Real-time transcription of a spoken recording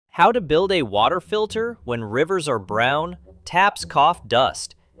How to build a water filter when rivers are brown, taps cough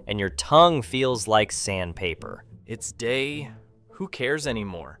dust, and your tongue feels like sandpaper. It's day. Who cares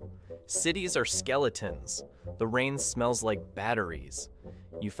anymore? Cities are skeletons. The rain smells like batteries.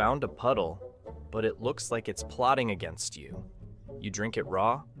 You found a puddle, but it looks like it's plotting against you. You drink it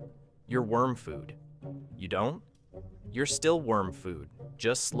raw? You're worm food. You don't? You're still worm food,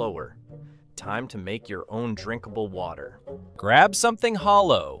 just slower. Time to make your own drinkable water. Grab something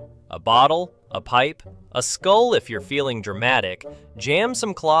hollow, a bottle, a pipe, a skull if you're feeling dramatic, jam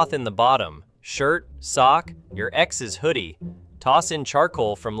some cloth in the bottom, shirt, sock, your ex's hoodie, toss in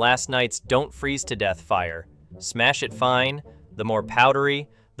charcoal from last night's don't freeze to death fire, smash it fine, the more powdery,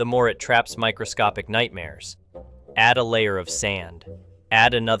 the more it traps microscopic nightmares. Add a layer of sand,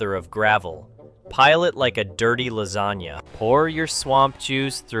 add another of gravel, pile it like a dirty lasagna. Pour your swamp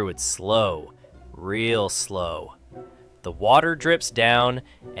juice through it slow, real slow. The water drips down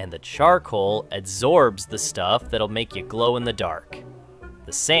and the charcoal absorbs the stuff that'll make you glow in the dark.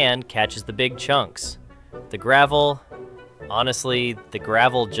 The sand catches the big chunks. The gravel, honestly, the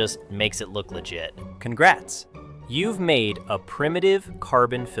gravel just makes it look legit. Congrats! You've made a primitive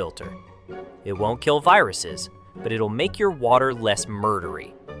carbon filter. It won't kill viruses, but it'll make your water less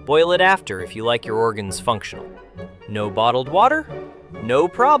murdery. Boil it after if you like your organs functional. No bottled water? No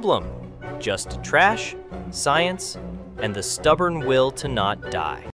problem. Just trash, science, and the stubborn will to not die.